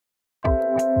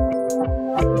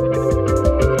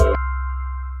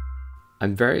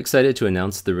I'm very excited to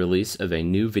announce the release of a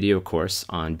new video course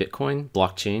on Bitcoin,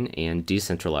 blockchain, and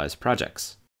decentralized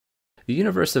projects. The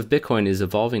universe of Bitcoin is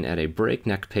evolving at a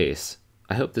breakneck pace.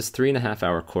 I hope this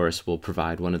 3.5-hour course will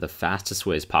provide one of the fastest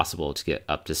ways possible to get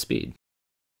up to speed.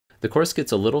 The course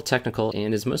gets a little technical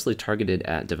and is mostly targeted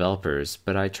at developers,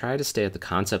 but I try to stay at the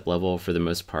concept level for the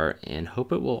most part and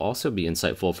hope it will also be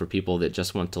insightful for people that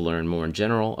just want to learn more in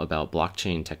general about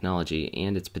blockchain technology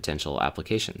and its potential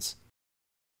applications.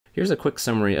 Here's a quick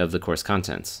summary of the course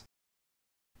contents.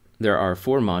 There are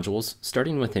 4 modules,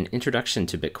 starting with an introduction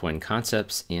to Bitcoin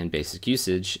concepts and basic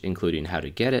usage, including how to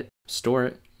get it, store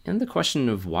it, and the question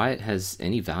of why it has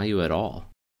any value at all.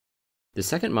 The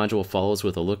second module follows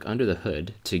with a look under the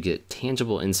hood to get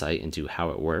tangible insight into how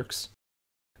it works.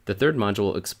 The third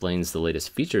module explains the latest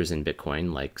features in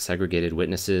Bitcoin, like segregated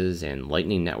witnesses and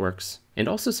lightning networks, and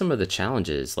also some of the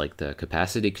challenges like the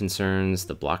capacity concerns,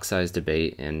 the block size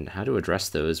debate, and how to address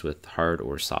those with hard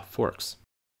or soft forks.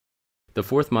 The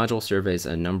fourth module surveys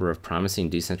a number of promising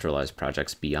decentralized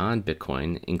projects beyond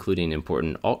Bitcoin, including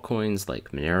important altcoins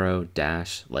like Monero,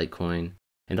 Dash, Litecoin,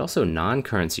 and also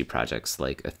non-currency projects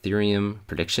like Aetherium,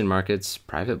 prediction markets,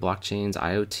 private blockchains,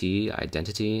 IoT,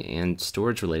 identity, and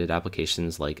storage-related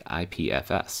applications like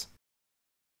IPFS.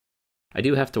 I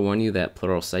do have to warn you that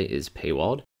Pluralsight is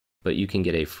paywalled, but you can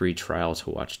get a free trial to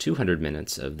watch 200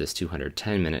 minutes of this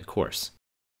 210-minute course.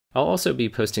 I'll also be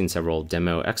posting several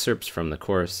demo excerpts from the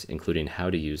course, including how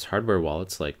to use hardware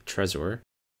wallets like Trezor,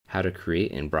 how to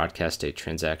create and broadcast a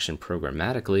transaction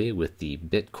programmatically with the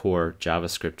Bitcore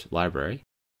JavaScript library,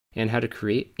 and how to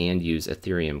create and use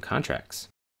Aetherium contracts.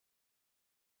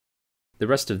 The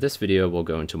rest of this video will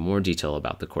go into more detail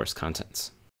about the course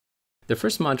contents. The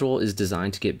first module is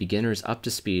designed to get beginners up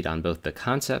to speed on both the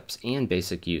concepts and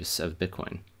basic use of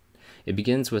Bitcoin. It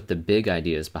begins with the big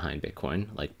ideas behind Bitcoin,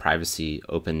 like privacy,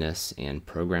 openness, and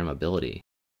programmability,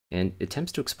 and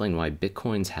attempts to explain why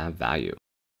Bitcoins have value.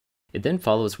 It then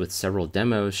follows with several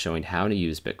demos showing how to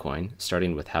use Bitcoin,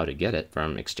 starting with how to get it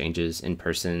from exchanges in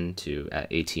person to at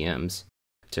ATMs,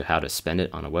 to how to spend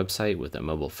it on a website with a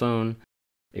mobile phone,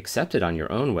 accept it on your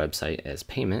own website as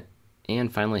payment,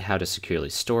 and finally how to securely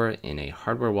store it in a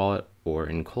hardware wallet or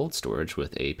in cold storage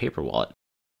with a paper wallet.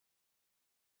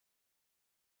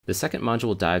 The second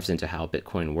module dives into how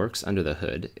Bitcoin works under the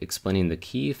hood, explaining the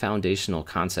key foundational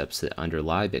concepts that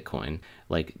underlie Bitcoin,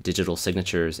 like digital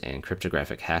signatures and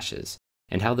cryptographic hashes,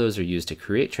 and how those are used to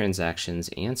create transactions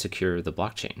and secure the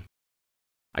blockchain.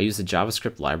 I use a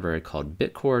JavaScript library called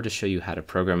Bitcore to show you how to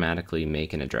programmatically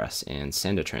make an address and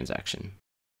send a transaction.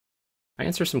 I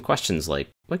answer some questions like,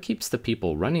 what keeps the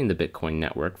people running the Bitcoin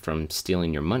network from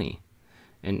stealing your money?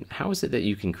 And how is it that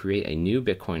you can create a new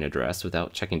Bitcoin address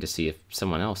without checking to see if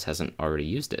someone else hasn't already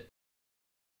used it?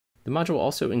 The module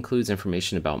also includes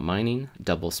information about mining,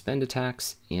 double spend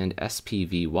attacks, and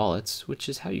SPV wallets, which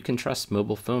is how you can trust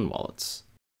mobile phone wallets.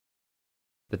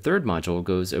 The third module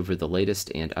goes over the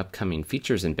latest and upcoming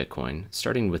features in Bitcoin,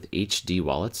 starting with HD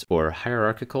wallets, or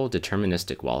hierarchical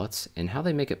deterministic wallets, and how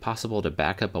they make it possible to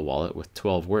back up a wallet with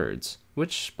 12 words,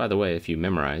 which, by the way, if you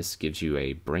memorize, gives you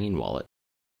a brain wallet.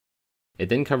 It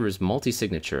then covers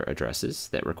multi-signature addresses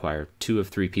that require 2 of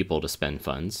 3 people to spend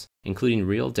funds, including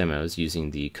real demos using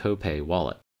the Copay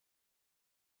wallet.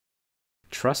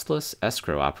 Trustless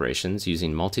escrow operations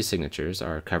using multi-signatures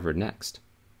are covered next.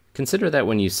 Consider that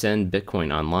when you send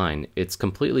Bitcoin online, it's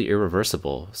completely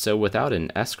irreversible, so without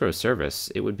an escrow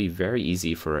service, it would be very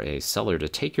easy for a seller to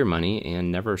take your money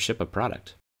and never ship a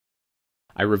product.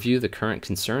 I review the current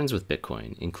concerns with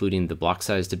Bitcoin, including the block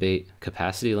size debate,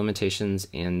 capacity limitations,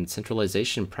 and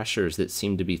centralization pressures that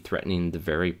seem to be threatening the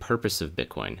very purpose of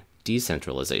Bitcoin,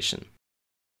 decentralization.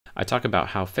 I talk about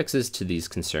how fixes to these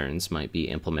concerns might be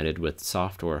implemented with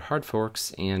soft or hard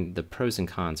forks and the pros and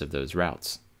cons of those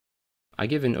routes. I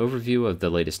give an overview of the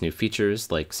latest new features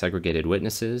like segregated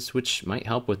witnesses, which might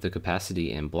help with the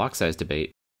capacity and block size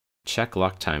debate, check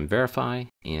lock time verify,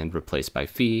 and replace by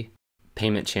fee,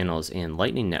 payment channels and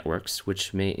lightning networks,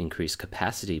 which may increase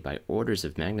capacity by orders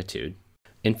of magnitude,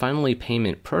 and finally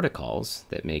payment protocols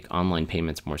that make online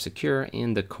payments more secure,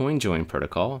 and the CoinJoin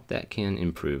protocol that can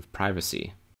improve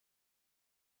privacy.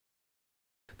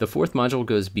 The fourth module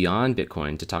goes beyond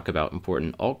Bitcoin to talk about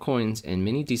important altcoins and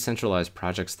many decentralized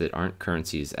projects that aren't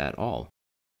currencies at all.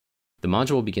 The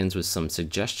module begins with some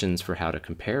suggestions for how to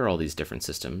compare all these different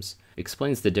systems,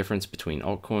 explains the difference between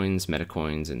altcoins,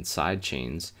 metacoins, and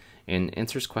sidechains, and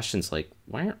answers questions like,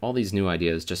 why aren't all these new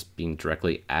ideas just being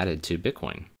directly added to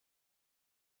Bitcoin?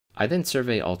 I then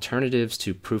survey alternatives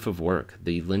to proof of work,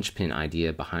 the linchpin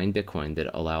idea behind Bitcoin that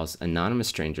allows anonymous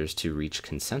strangers to reach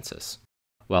consensus.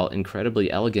 While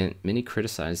incredibly elegant, many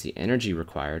criticize the energy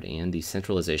required and the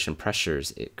centralization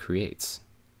pressures it creates.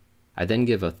 I then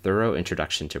give a thorough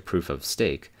introduction to proof of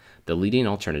stake, the leading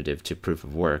alternative to proof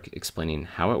of work, explaining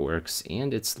how it works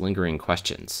and its lingering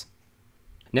questions.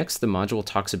 Next, the module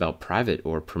talks about private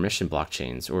or permission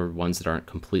blockchains, or ones that aren't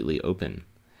completely open.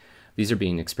 These are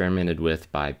being experimented with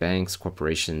by banks,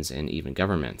 corporations, and even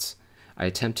governments. I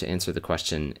attempt to answer the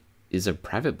question, is a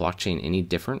private blockchain any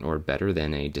different or better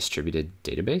than a distributed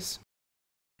database?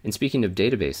 And speaking of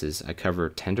databases, I cover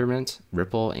Tendermint,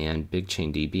 Ripple, and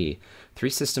BigChainDB, three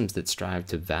systems that strive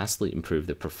to vastly improve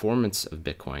the performance of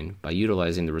Bitcoin by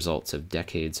utilizing the results of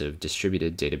decades of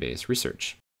distributed database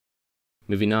research.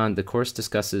 Moving on, the course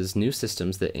discusses new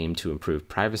systems that aim to improve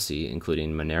privacy,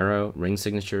 including Monero, ring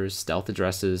signatures, stealth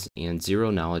addresses, and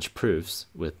zero-knowledge proofs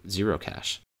with zero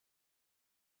cash.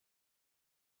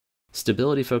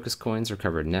 Stability-focused coins are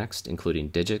covered next, including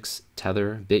Digix,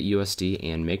 Tether, BitUSD,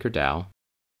 and MakerDAO.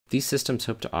 These systems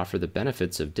hope to offer the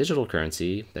benefits of digital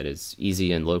currency, that is,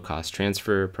 easy and low-cost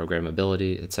transfer,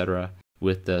 programmability, etc.,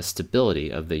 with the stability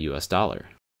of the US dollar.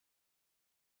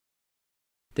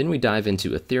 Then we dive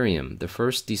into Aetherium, the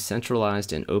first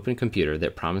decentralized and open computer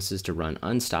that promises to run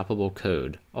unstoppable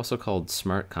code, also called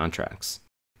smart contracts.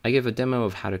 I give a demo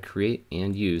of how to create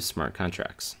and use smart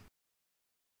contracts.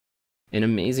 An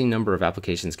amazing number of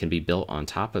applications can be built on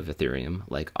top of Aetherium,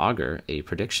 like Augur, a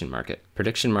prediction market.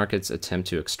 Prediction markets attempt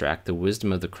to extract the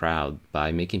wisdom of the crowd by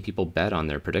making people bet on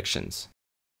their predictions.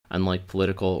 Unlike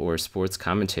political or sports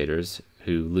commentators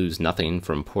who lose nothing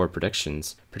from poor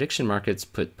predictions, prediction markets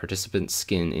put participants'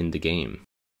 skin in the game.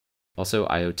 Also,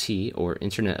 IoT, or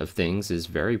Internet of Things, is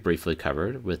very briefly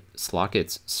covered, with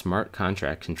Slockit's smart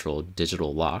contract-controlled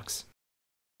digital locks.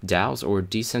 DAOs, or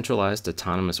decentralized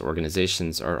autonomous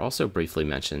organizations, are also briefly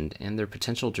mentioned, and their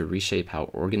potential to reshape how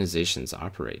organizations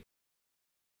operate.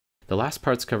 The last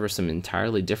parts cover some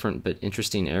entirely different but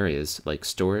interesting areas like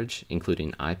storage,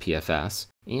 including IPFS,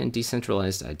 and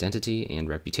decentralized identity and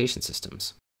reputation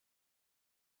systems.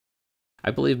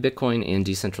 I believe Bitcoin and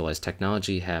decentralized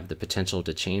technology have the potential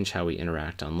to change how we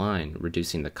interact online,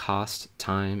 reducing the cost,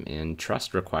 time, and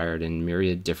trust required in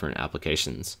myriad different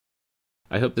applications.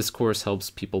 I hope this course helps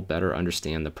people better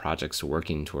understand the projects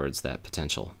working towards that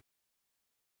potential.